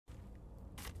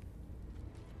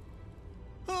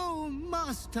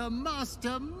master,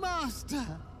 master, master!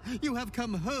 You have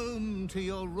come home to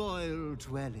your royal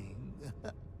dwelling.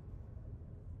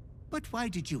 But why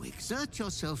did you exert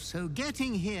yourself so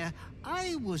getting here?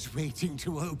 I was waiting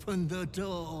to open the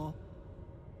door.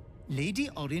 Lady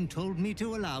Orin told me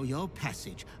to allow your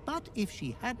passage, but if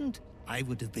she hadn't, I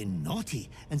would have been naughty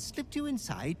and slipped you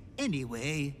inside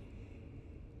anyway.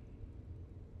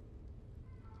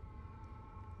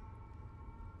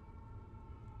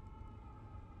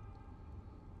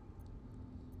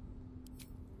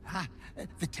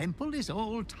 The temple is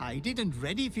all tidied and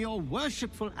ready for your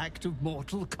worshipful act of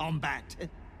mortal combat.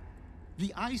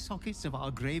 The eye sockets of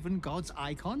our graven god's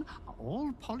icon are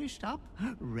all polished up,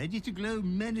 ready to glow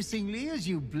menacingly as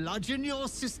you bludgeon your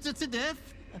sister to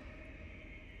death.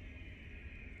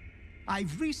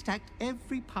 I've restacked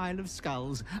every pile of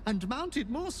skulls and mounted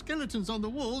more skeletons on the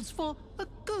walls for a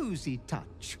cozy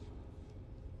touch.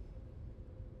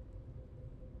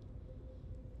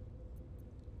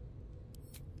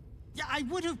 I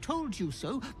would have told you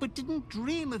so, but didn't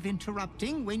dream of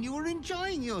interrupting when you were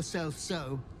enjoying yourself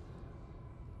so.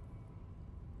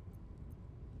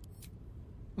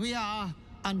 We are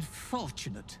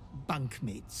unfortunate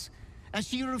bunkmates, as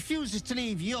she refuses to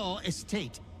leave your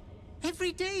estate.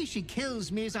 Every day she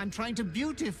kills me as I'm trying to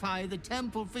beautify the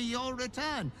temple for your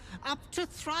return. Up to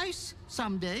thrice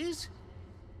some days.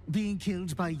 Being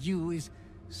killed by you is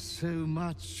so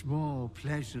much more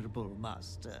pleasurable,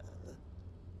 Master.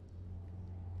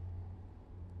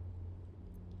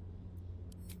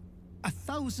 A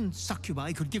 1,000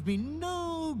 succubi could give me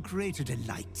no greater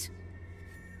delight.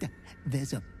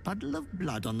 There's a puddle of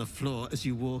blood on the floor as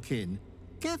you walk in.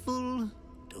 Careful,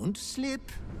 don't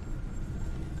slip.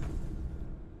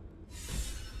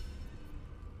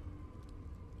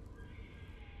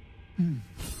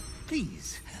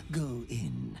 Please, go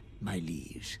in, my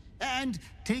liege. And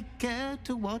take care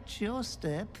to watch your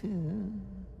step.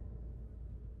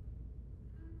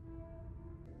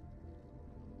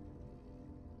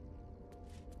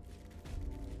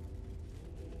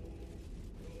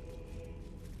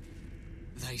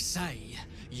 They say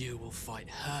you will fight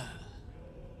her,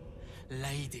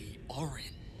 Lady Orin.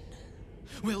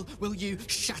 Will you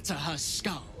shatter her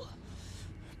skull?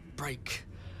 Break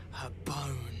her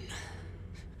bone?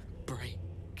 Break...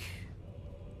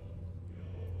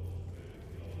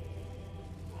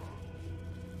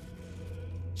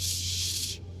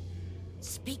 Shh!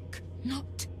 Speak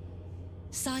not.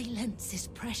 Silence is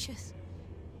precious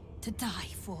to die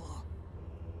for.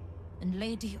 And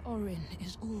Lady Orin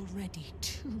is already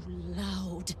too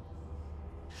loud.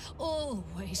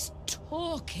 Always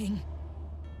talking.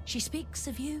 She speaks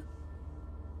of you,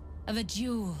 of a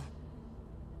duel.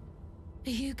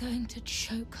 Are you going to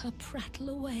choke her prattle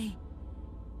away?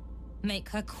 Make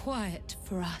her quiet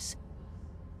for us?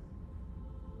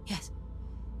 Yes,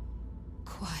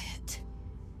 quiet.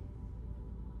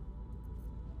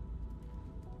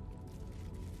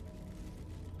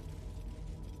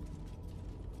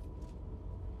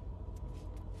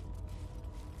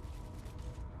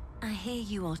 I hear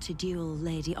you are to duel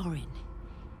Lady Orin.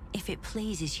 If it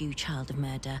pleases you, child of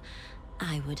murder,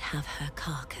 I would have her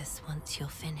carcass once you're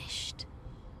finished.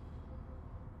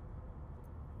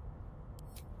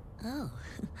 Oh,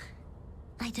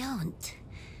 I don't.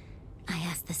 I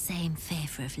ask the same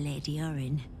favor of Lady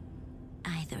Orin.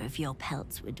 Either of your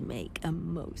pelts would make a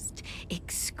most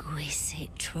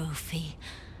exquisite trophy.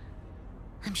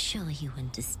 I'm sure you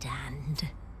understand.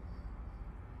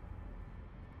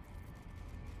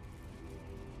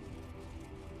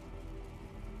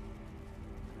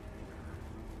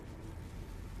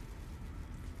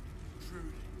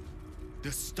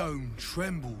 The stone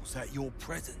trembles at your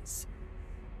presence.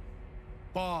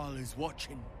 Bhaal is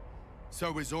watching.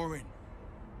 So is Orin.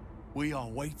 We are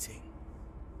waiting.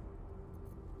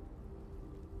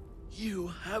 You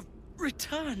have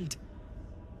returned.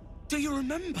 Do you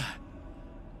remember?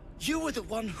 You were the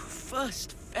one who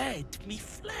first fed me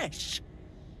flesh.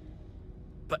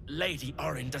 But Lady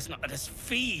Orin does not let us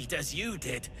feed as you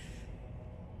did.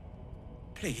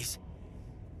 Please,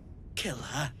 kill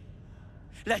her.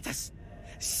 Let us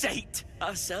sate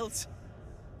ourselves.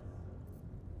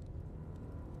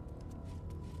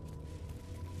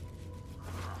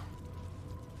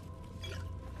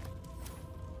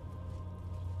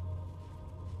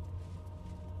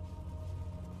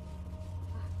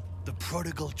 The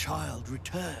prodigal child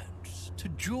returns to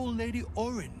duel Lady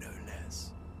Orin, no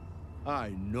less.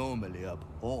 I normally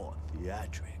abhor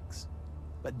theatrics,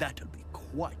 but that'll be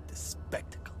quite the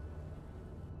spectacle.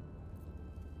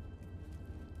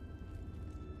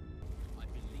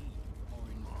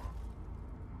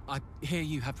 I hear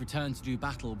you have returned to do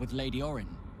battle with Lady Orin.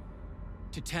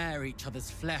 To tear each other's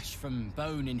flesh from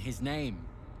bone in his name.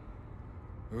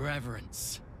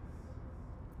 Reverence.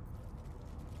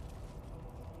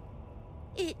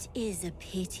 It is a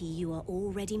pity you are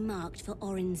already marked for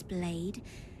Orin's blade.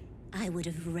 I would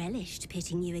have relished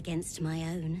pitting you against my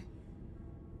own.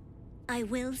 I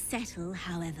will settle,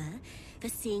 however, for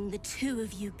seeing the two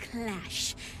of you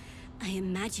clash. I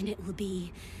imagine it will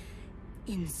be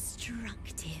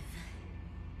instructive.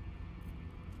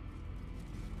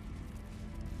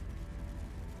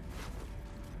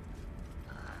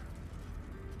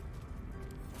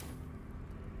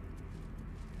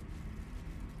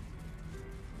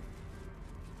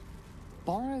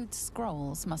 Borrowed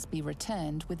scrolls must be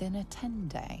returned within a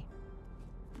 10-day.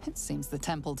 It seems the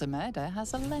Temple to Murder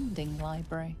has a lending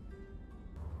library.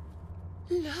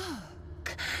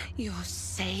 Look, your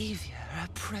savior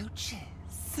approaches.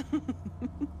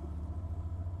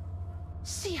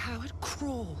 See how it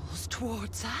crawls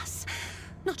towards us?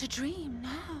 Not a dream,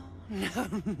 no.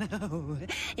 No.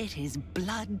 It is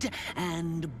blood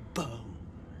and bone.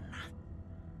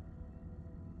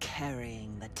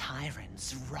 Carrying the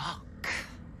tyrant's rock.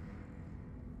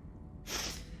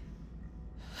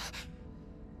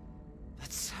 But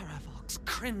Saravok's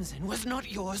crimson was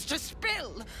not yours to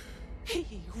spill.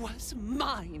 He was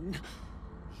mine.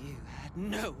 You had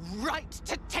no right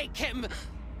to take him.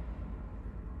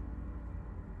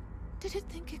 Did it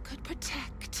think it could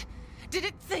protect? Did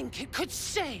it think it could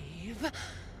save?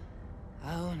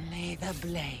 Only the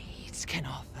blades can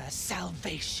offer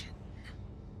salvation.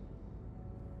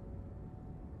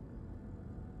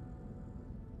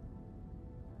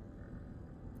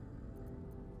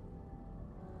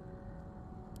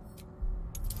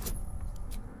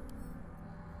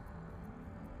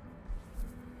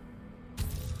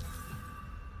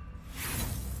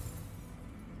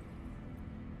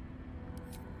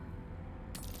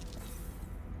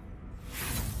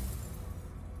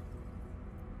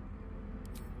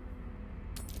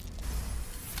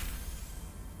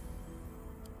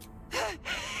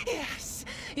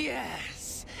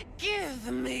 Yes,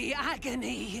 give me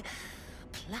agony.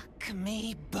 Pluck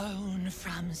me bone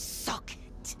from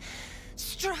socket.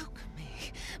 Stroke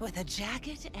me with a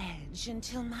jagged edge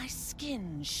until my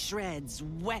skin shreds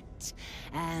wet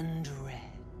and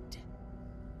red.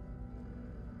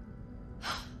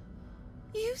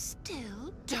 You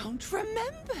still don't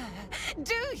remember,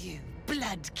 do you,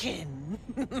 bloodkin?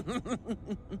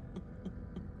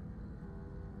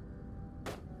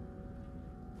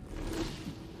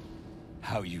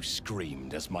 How you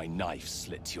screamed as my knife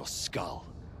slit your skull.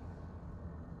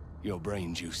 Your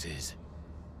brain juices,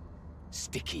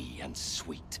 sticky and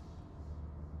sweet.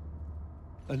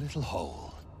 A little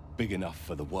hole, big enough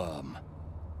for the worm.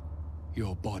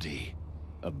 Your body,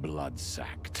 a blood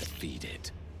sack to feed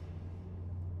it.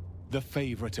 The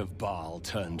favorite of Bhaal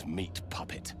turned meat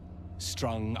puppet,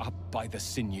 strung up by the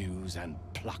sinews and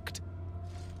plucked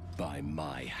by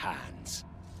my hands.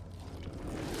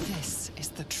 This is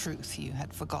the truth you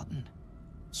had forgotten.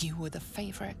 You were the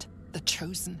favorite, the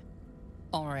chosen.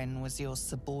 Orin was your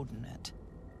subordinate.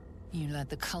 You led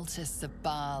the cultists of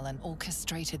Bhaal and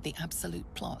orchestrated the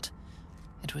absolute plot.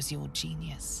 It was your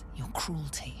genius, your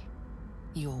cruelty,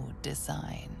 your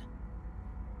design.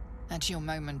 At your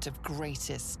moment of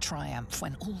greatest triumph,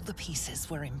 when all the pieces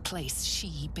were in place,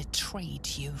 she betrayed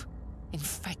you,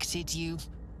 infected you,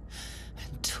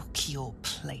 and took your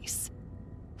place.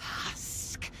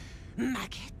 Husk,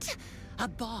 maggot, a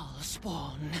Bhaal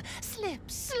spawn,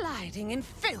 sliding in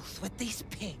filth with these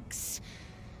pigs.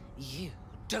 You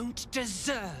don't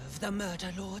deserve the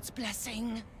Murder Lord's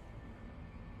blessing.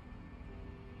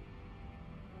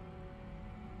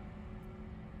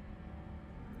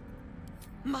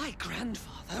 My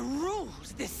grandfather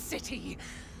ruled this city,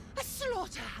 a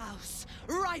slaughterhouse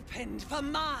ripened for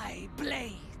my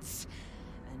blades,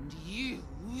 and you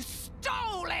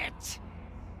stole it!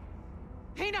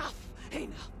 Enough!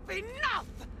 Enough!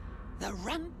 Enough! The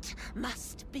runt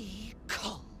must be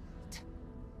culled.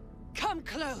 Come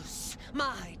close,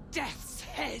 my death's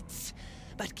heads,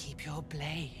 but keep your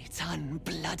blades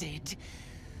unblooded.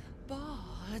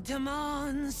 Bhaal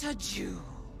demands a jewel.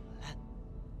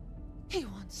 He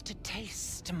wants to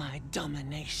taste my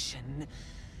domination.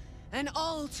 An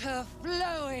altar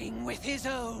flowing with his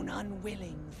own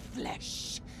unwilling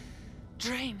flesh.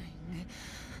 Draining,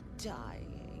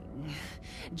 dying,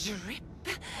 drip,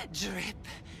 drip,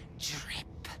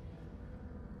 drip.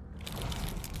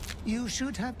 You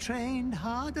should have trained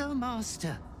harder,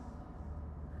 Master.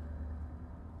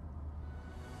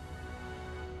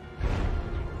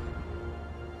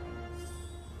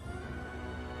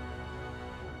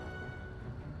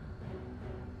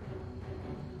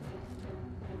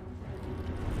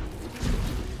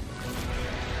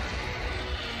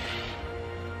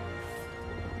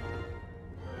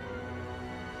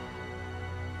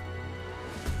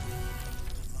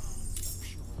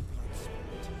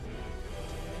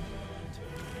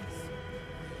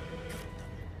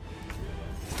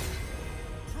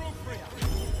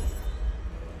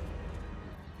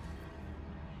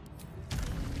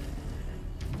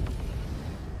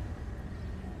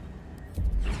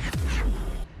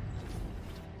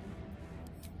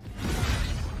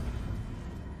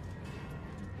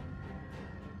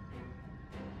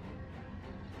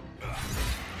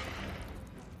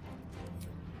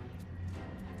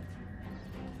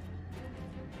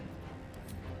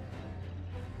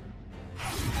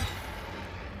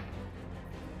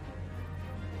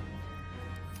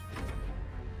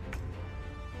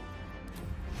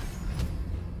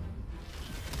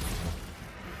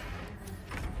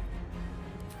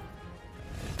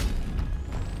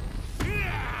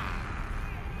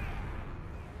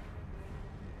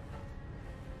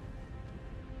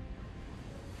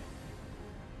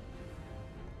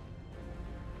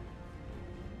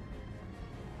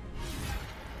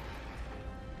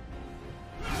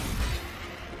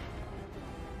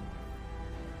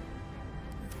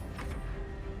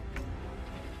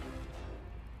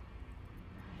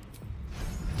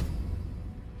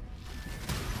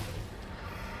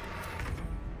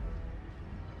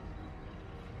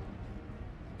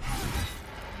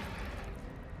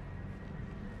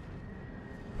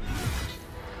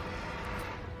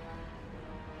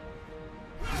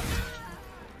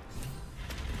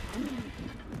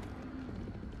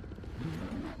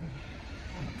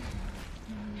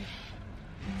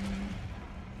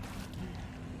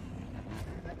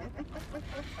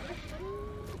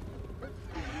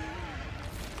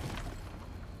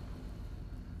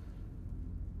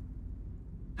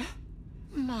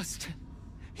 Master,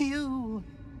 you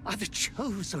are the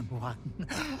chosen one.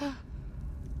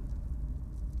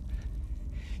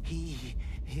 He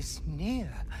is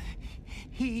near.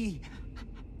 He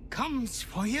comes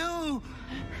for you.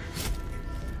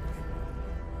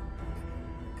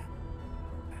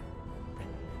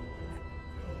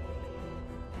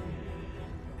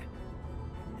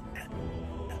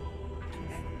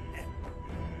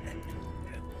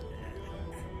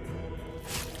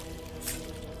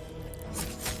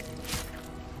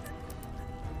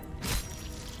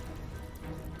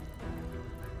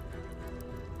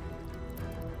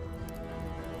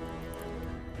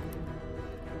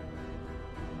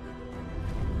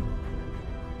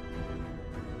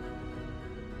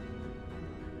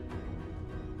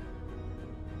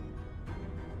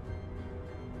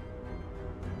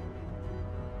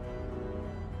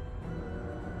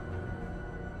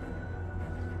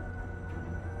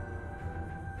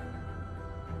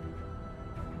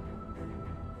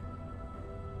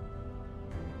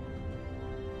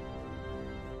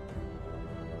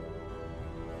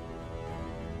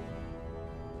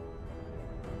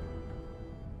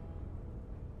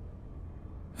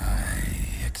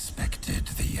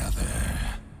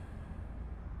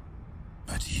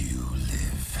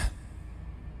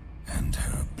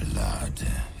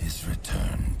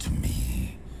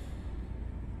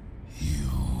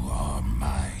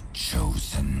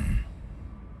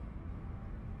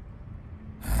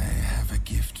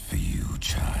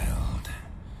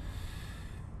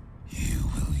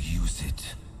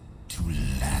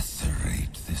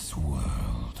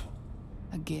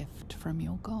 Gift from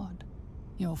your god,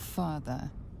 your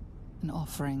father, an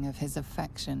offering of his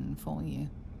affection for you,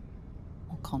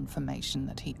 or confirmation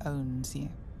that he owns you.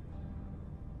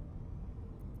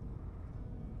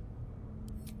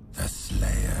 The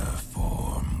Slayer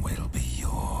form will be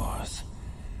yours,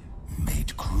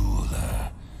 made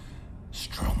crueler,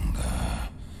 stronger,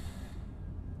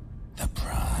 the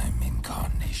prime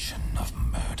incarnation of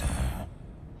murder.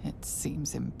 It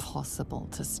seems impossible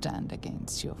to stand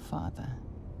against your father.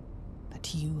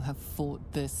 But you have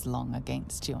fought this long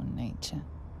against your nature.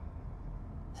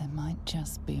 There might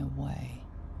just be a way.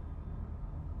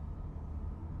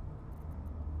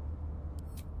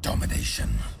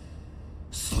 Domination,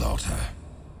 slaughter,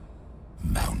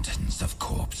 mountains of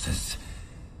corpses.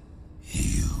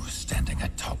 You standing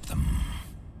atop them.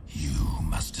 You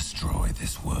must destroy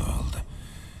this world.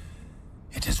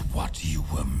 It is what you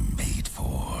were made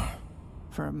for.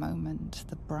 For a moment,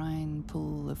 the brine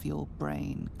pool of your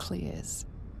brain clears.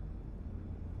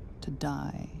 To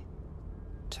die,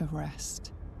 to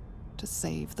rest, to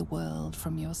save the world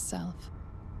from yourself.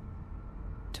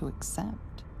 To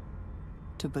accept,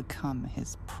 to become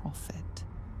his prophet,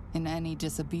 in any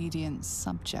disobedience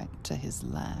subject to his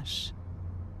lash.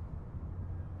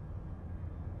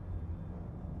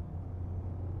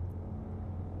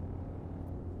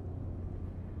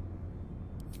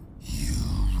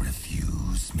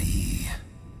 Me.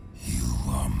 You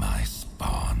are my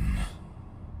spawn.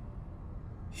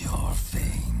 Your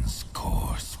veins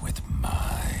course with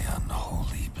my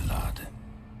unholy blood.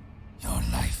 Your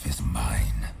life is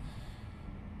mine.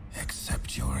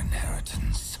 Accept your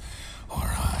inheritance, or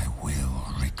I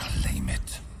will reclaim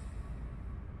it.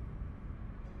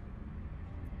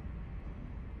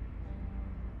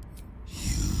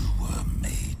 You were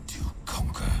made to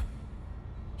conquer,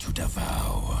 to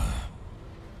devour.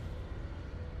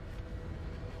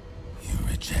 You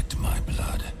reject my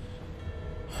blood,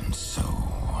 and so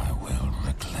I will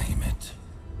reclaim it.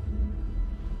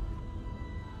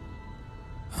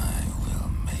 I will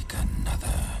make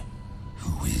another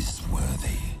who is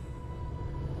worthy.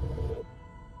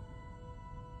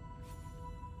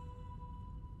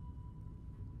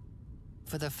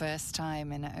 For the first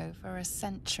time in over a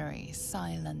century,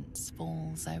 silence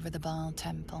falls over the Bhaal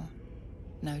temple.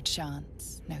 No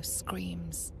chants, no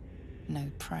screams, no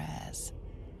prayers.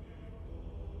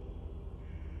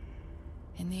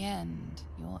 In the end,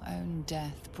 your own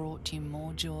death brought you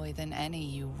more joy than any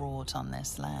you wrought on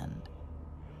this land.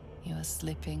 You are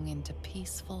slipping into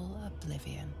peaceful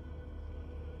oblivion.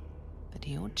 But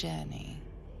your journey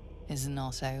is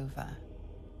not over.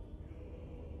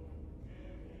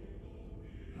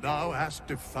 Thou hast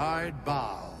defied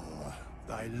Bhaal,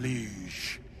 thy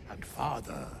liege and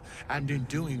father, and in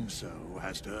doing so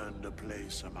hast earned a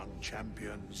place among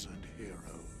champions and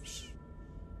heroes.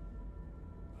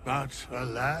 But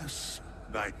alas,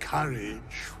 thy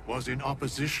courage was in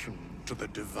opposition to the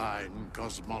divine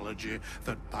cosmology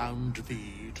that bound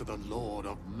thee to the Lord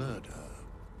of Murder.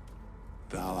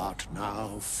 Thou art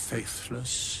now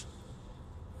faithless,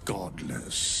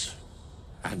 godless,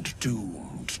 and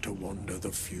doomed to wander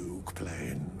the fugue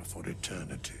plane for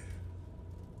eternity.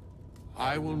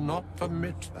 I will not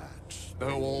permit that,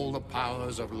 though all the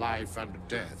powers of life and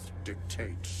death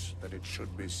dictate that it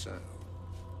should be so.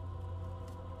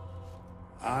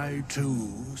 I,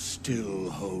 too, still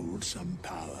hold some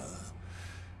power,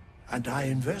 and I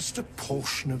invest a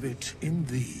portion of it in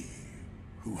thee,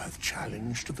 who hath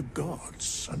challenged the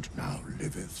gods and now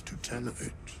liveth to tell of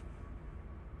it.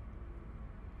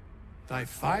 Thy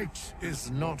fight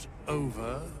is not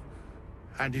over,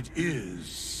 and it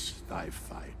is thy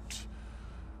fight.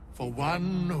 For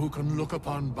one who can look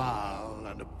upon Bhaal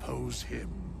and oppose him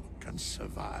can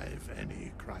survive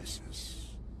any crisis.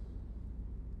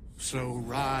 So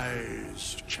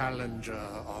rise, challenger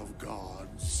of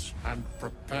gods, and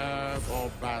prepare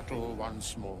for battle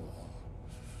once more.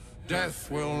 Death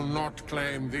will not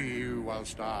claim thee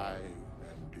whilst I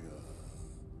endure.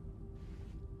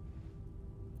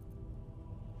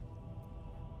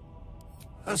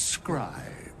 A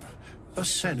scribe, a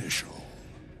seneschal,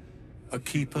 a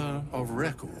keeper of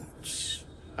records,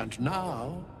 and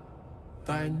now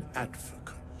thine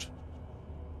advocate,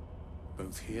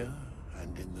 both here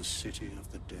and in the city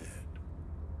of the dead.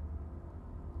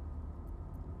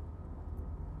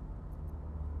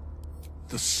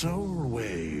 The sole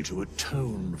way to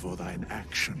atone for thine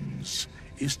actions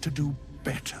is to do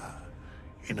better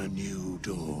in a new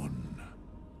dawn.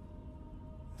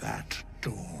 That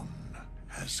dawn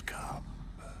has come.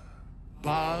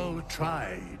 Bhaal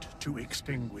tried to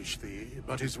extinguish thee,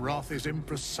 but his wrath is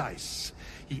imprecise.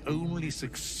 He only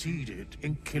succeeded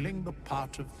in killing the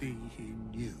part of thee he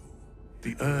knew.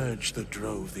 The urge that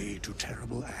drove thee to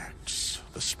terrible acts,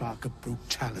 the spark of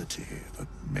brutality that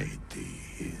made thee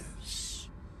his.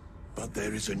 But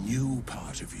there is a new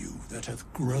part of you that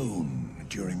hath grown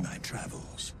during thy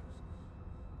travels.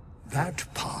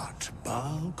 That part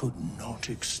Bhaal could not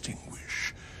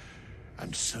extinguish,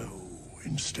 and so,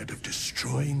 instead of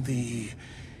destroying thee,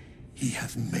 he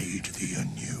hath made thee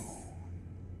anew.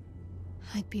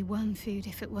 I'd be worm food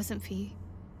if it wasn't for you.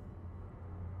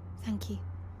 Thank you.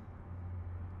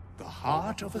 The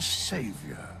heart of a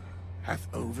savior hath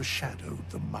overshadowed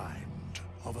the mind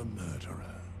of a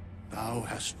murderer. Thou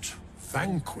hast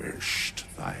vanquished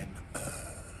thine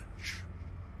urge.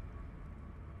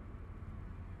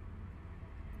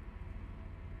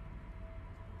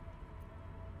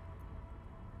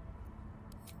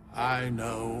 I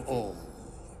know all,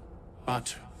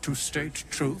 but to state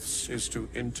truths is to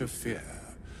interfere,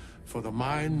 for the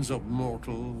minds of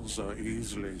mortals are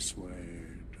easily swayed.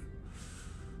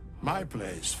 My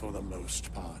place, for the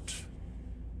most part,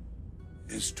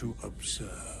 is to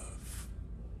observe.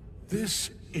 This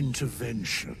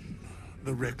intervention,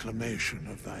 the reclamation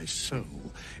of thy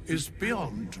soul, is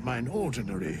beyond mine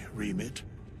ordinary remit,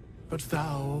 but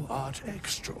thou art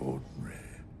extraordinary,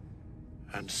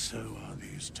 and so are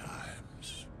these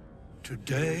times.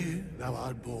 Today thou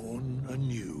art born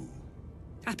anew.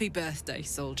 Happy birthday,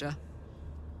 soldier.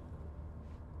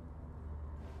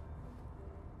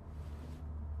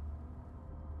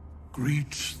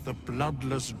 Greet the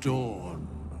bloodless dawn,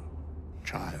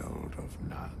 child of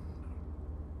none.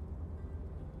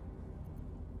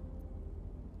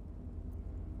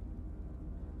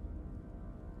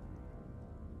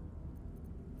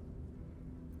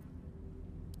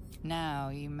 Now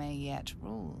you may yet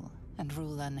rule, and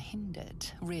rule unhindered,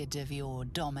 rid of your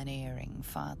domineering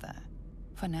father.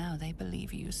 For now they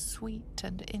believe you sweet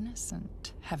and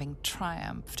innocent, having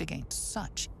triumphed against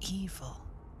such evil.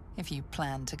 If you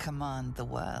plan to command the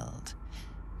world,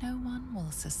 no one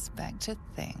will suspect a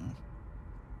thing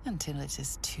until it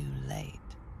is too late.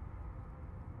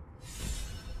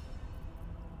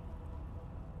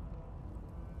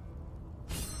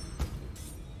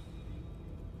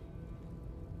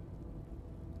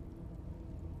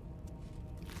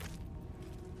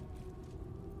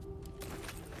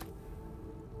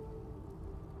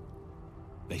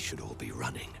 They should all be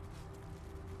running.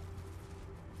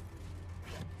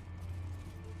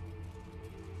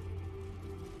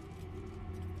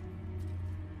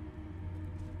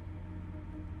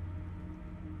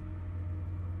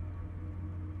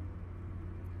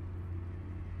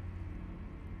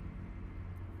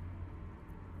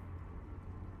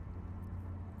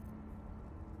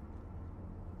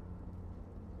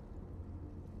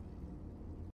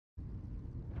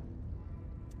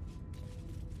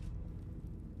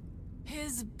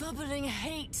 His bubbling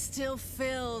hate still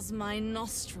fills my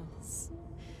nostrils.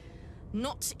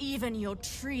 Not even your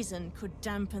treason could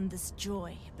dampen this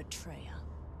joy, betrayer.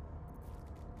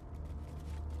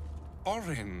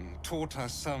 Orin taught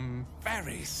us some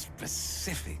very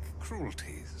specific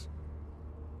cruelties.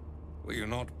 Were you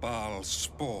not Bhaal's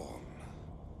spawn,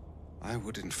 I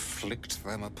would inflict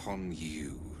them upon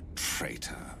you,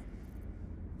 traitor.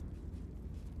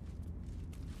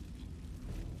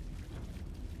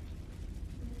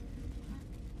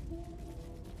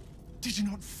 Did you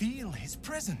not feel his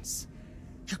presence?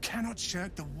 You cannot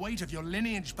shirk the weight of your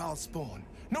lineage, Bhaal spawn.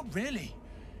 Not really.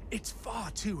 It's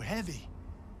far too heavy.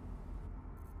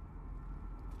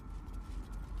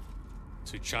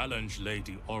 To challenge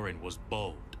Lady Orin was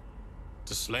bold.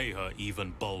 To slay her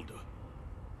even bolder.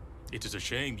 It is a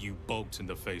shame you balked in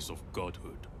the face of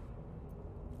godhood.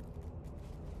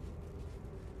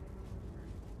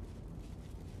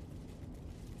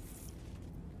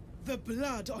 The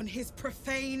blood on his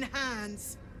profane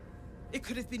hands. It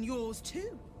could have been yours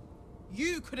too.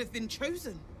 You could have been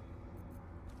chosen.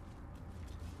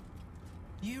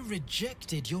 You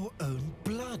rejected your own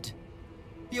blood.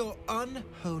 Your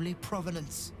unholy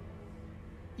provenance.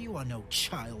 You are no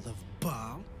child of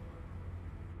Bhaal.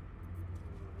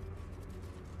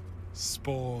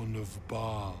 Spawn of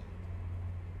Bhaal.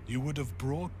 You would have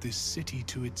brought this city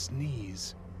to its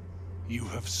knees. You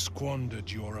have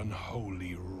squandered your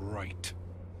unholy right.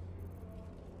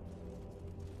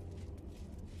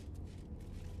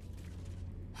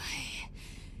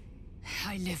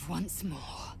 I live once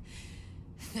more.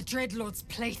 The Dreadlord's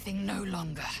plaything no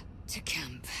longer. To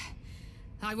camp.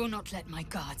 I will not let my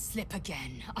guard slip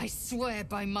again. I swear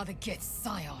by Mother Gith's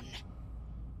scion.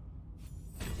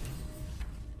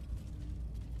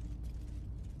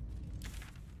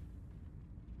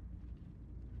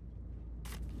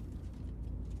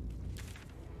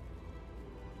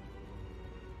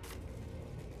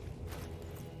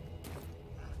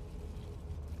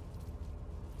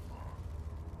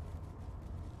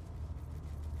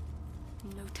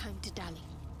 No time to dally.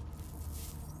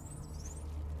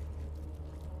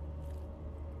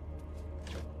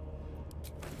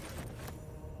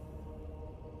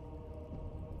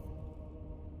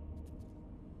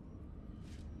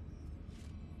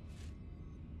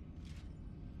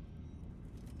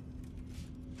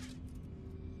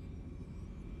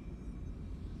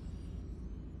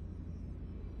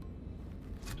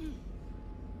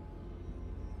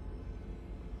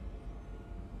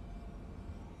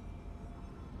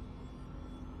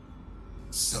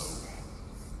 So,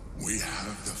 we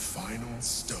have the final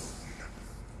stone.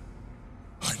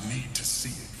 I need to see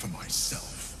it for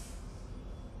myself.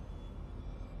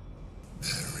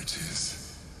 There it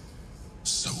is.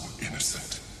 So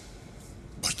innocent,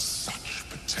 but such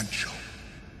potential.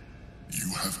 You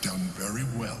have done very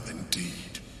well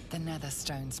indeed. The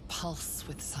Netherstones pulse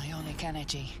with psionic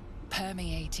energy,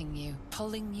 permeating you,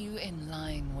 pulling you in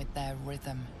line with their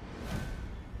rhythm.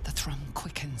 The thrum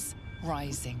quickens,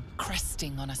 rising,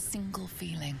 cresting on a single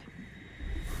feeling.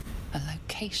 A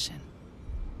location.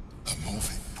 A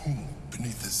morphic pool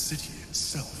beneath the city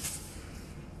itself.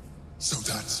 So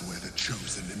that's where the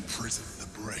Chosen imprisoned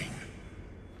the brain.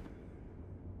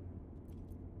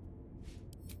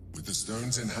 With the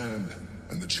stones in hand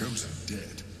and the Chosen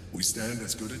dead, we stand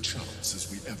as good a chance as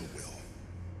we ever will.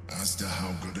 As to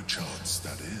how good a chance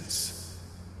that is,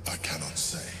 I cannot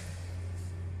say.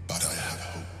 But I have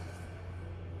hope.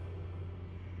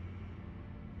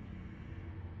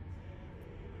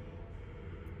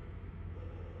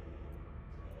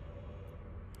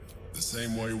 The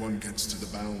same way one gets to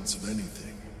the bounds of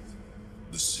anything.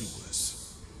 The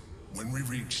sewers. When we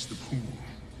reach the pool,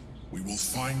 we will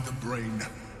find the brain,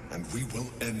 and we will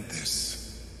end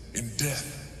this. In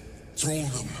death,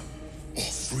 thraldom, or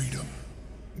freedom.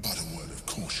 But a word of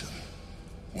caution.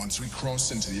 Once we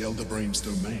cross into the Elder Brain's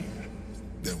domain,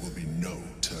 there will be no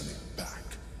turning back.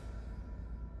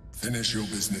 Finish your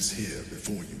business here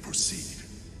before you proceed.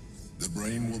 The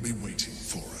brain will be waiting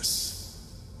for us.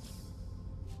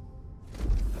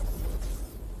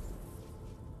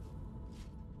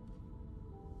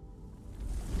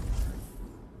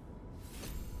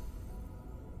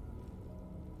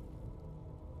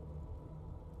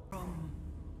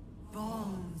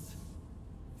 Bonds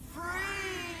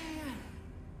free,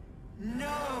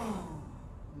 no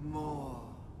more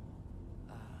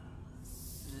a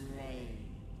slave.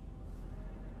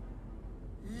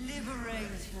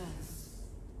 Liberators,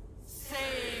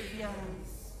 saviors,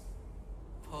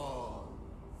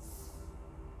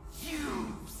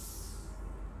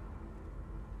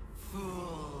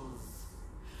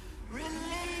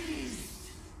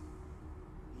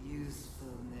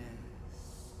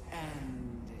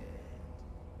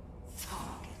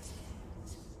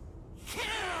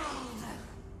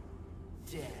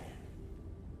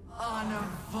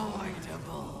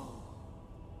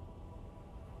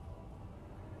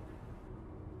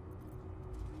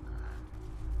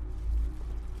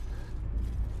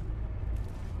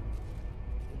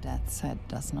 Its head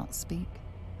does not speak,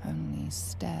 only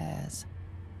stares.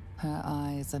 Her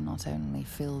eyes are not only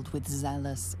filled with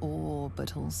zealous awe,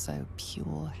 but also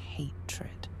pure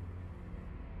hatred.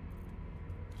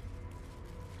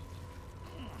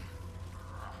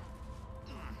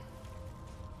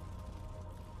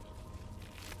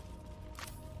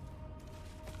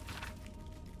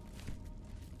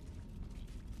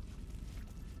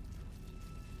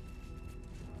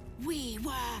 We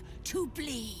were to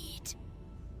bleed.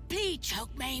 Bleed,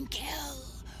 choke, maim, kill.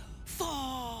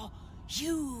 For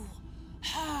you,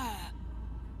 her,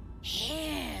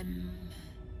 him.